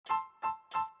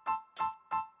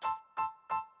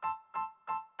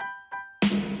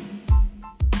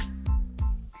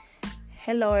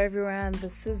Hello everyone,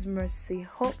 this is Mercy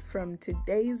Hope from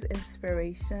Today's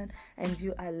Inspiration, and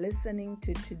you are listening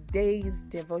to today's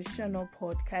devotional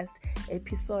podcast,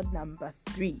 episode number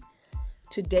 3.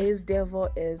 Today's devo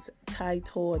is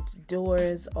titled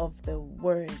Doers of the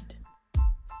Word.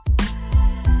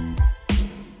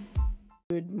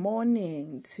 Good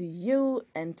morning to you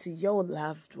and to your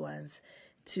loved ones.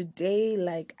 Today,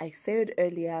 like I said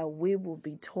earlier, we will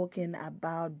be talking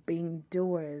about being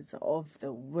doers of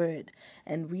the word.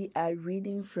 And we are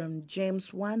reading from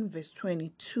James 1 verse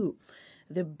 22.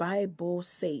 The Bible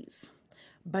says,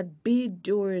 "But be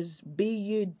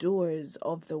ye doers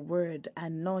of the word,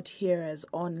 and not hearers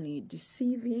only,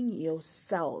 deceiving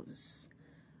yourselves."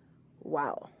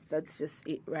 Wow, that's just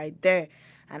it right there.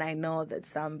 And I know that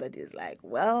somebody's like,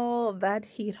 well, that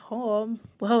hit home.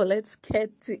 Well, let's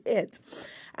get to it.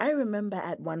 I remember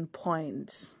at one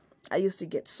point, I used to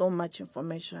get so much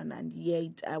information, and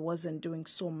yet I wasn't doing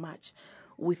so much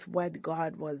with what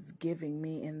God was giving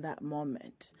me in that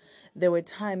moment. There were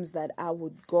times that I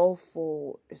would go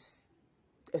for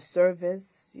a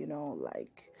service,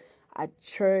 like at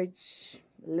church,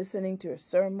 listening to a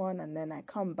sermon, and then I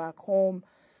come back home,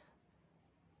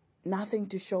 nothing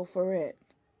to show for it,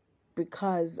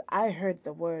 because I heard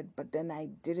the word, but then I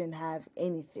didn't have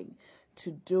anything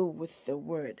to do with the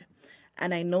word.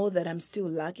 And I know that I'm still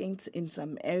lacking in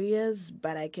some areas,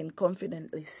 but I can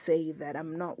confidently say that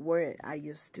I'm not where I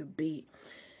used to be.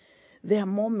 There are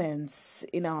moments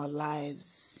in our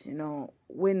lives,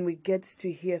 when we get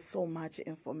to hear so much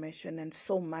information and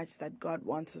so much that God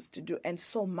wants us to do and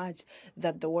so much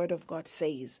that the Word of God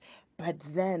says, but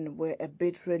then we're a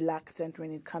bit reluctant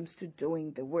when it comes to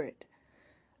doing the Word.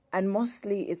 And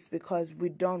mostly it's because we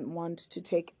don't want to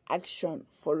take action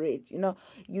for it.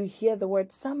 You hear the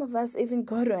word. Some of us even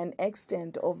go to an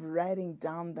extent of writing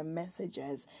down the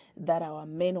messages that our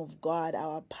men of God,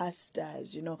 our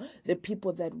pastors, the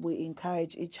people that we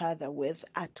encourage each other with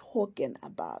are talking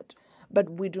about. But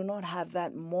we do not have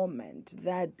that moment,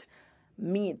 that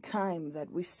me time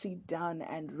that we sit down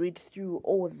and read through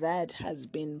all that has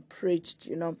been preached,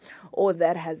 all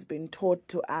that has been taught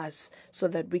to us, so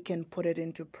that we can put it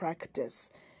into practice.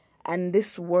 And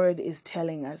this word is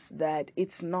telling us that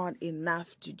it's not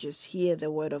enough to just hear the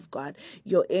word of God.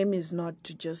 Your aim is not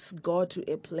to just go to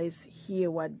a place, hear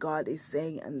what God is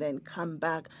saying, and then come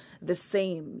back the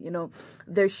same.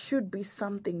 There should be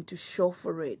something to show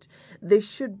for it. There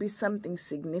should be something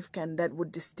significant that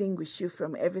would distinguish you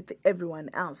from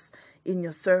everyone else in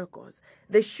your circles.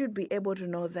 They should be able to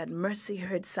know that Mercy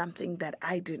heard something that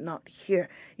I did not hear.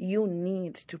 You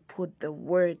need to put the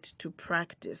word to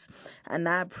practice. And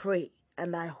I pray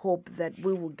and I hope that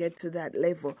we will get to that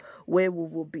level where we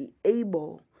will be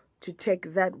able to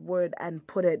take that word and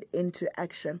put it into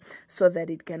action, so that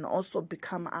it can also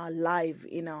become alive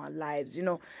in our lives.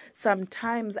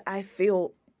 Sometimes I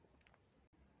feel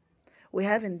we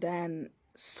haven't done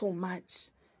so much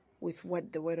with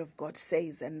what the word of God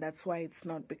says, and that's why it's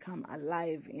not become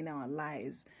alive in our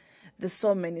lives. There's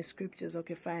so many scriptures.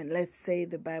 Okay, fine. Let's say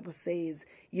the Bible says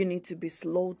you need to be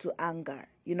slow to anger.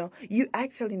 You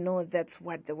actually know that's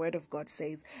what the word of God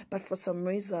says, but for some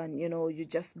reason, you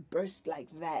just burst like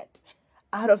that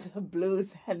out of the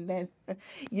blues, and then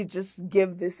you just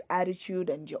give this attitude,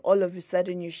 and you all of a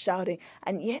sudden you're shouting,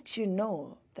 and yet you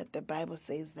know that the Bible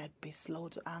says that be slow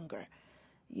to anger.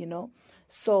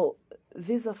 So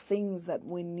these are things that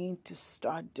we need to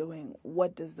start doing.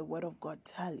 What does the word of God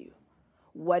tell you?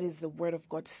 What is the word of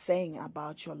God saying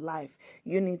about your life?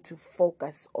 You need to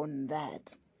focus on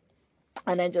that.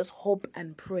 And I just hope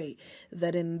and pray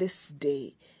that in this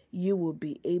day you will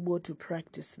be able to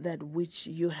practice that which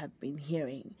you have been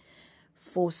hearing.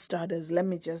 For starters,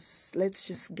 let's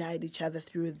just guide each other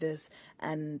through this.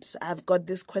 And I've got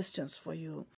these questions for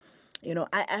you.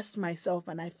 I asked myself,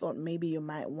 and I thought maybe you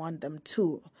might want them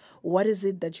too. What is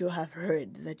it that you have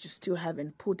heard that you still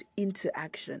haven't put into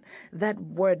action? That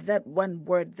word, that one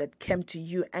word that came to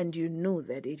you and you knew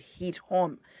that it hit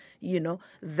home,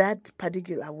 that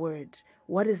particular word.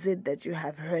 What is it that you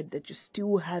have heard that you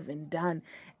still haven't done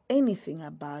anything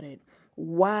about it?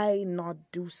 Why not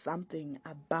do something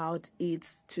about it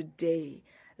today?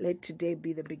 Let today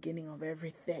be the beginning of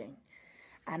everything.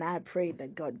 And I pray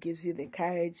that God gives you the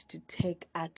courage to take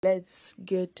action. Let's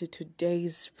get to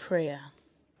today's prayer.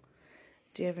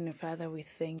 Dear Heavenly Father, we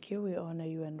thank you, we honor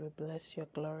you, and we bless your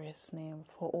glorious name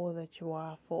for all that you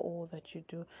are, for all that you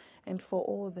do, and for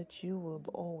all that you will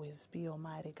always be,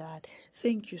 Almighty God.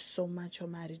 Thank you so much,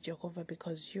 Almighty Jehovah,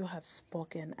 because you have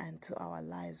spoken unto our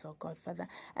lives, oh God, Father.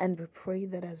 And we pray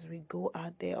that as we go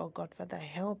out there, oh God, Father,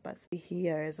 help us be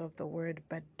hearers of the word,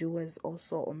 but doers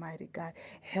also, Almighty God.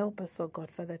 Help us, oh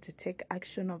God, Father, to take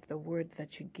action of the word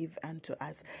that you give unto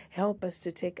us. Help us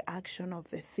to take action of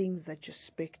the things that you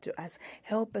speak to us.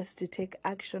 Help us to take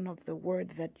action of the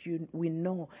word that we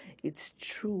know it's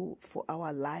true for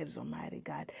our lives, Almighty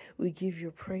God. We give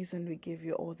you praise and we give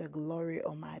you all the glory,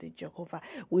 Almighty Jehovah.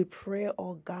 We pray,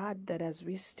 oh God, that as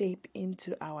we step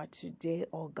into our today,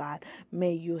 oh God,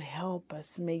 may you help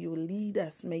us, may you lead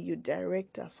us, may you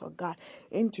direct us, oh God,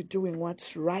 into doing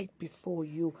what's right before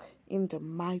you, in the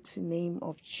mighty name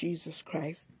of Jesus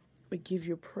Christ. We give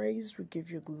you praise, we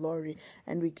give you glory,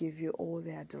 and we give you all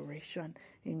the adoration.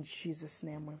 In Jesus'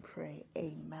 name we pray.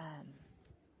 Amen.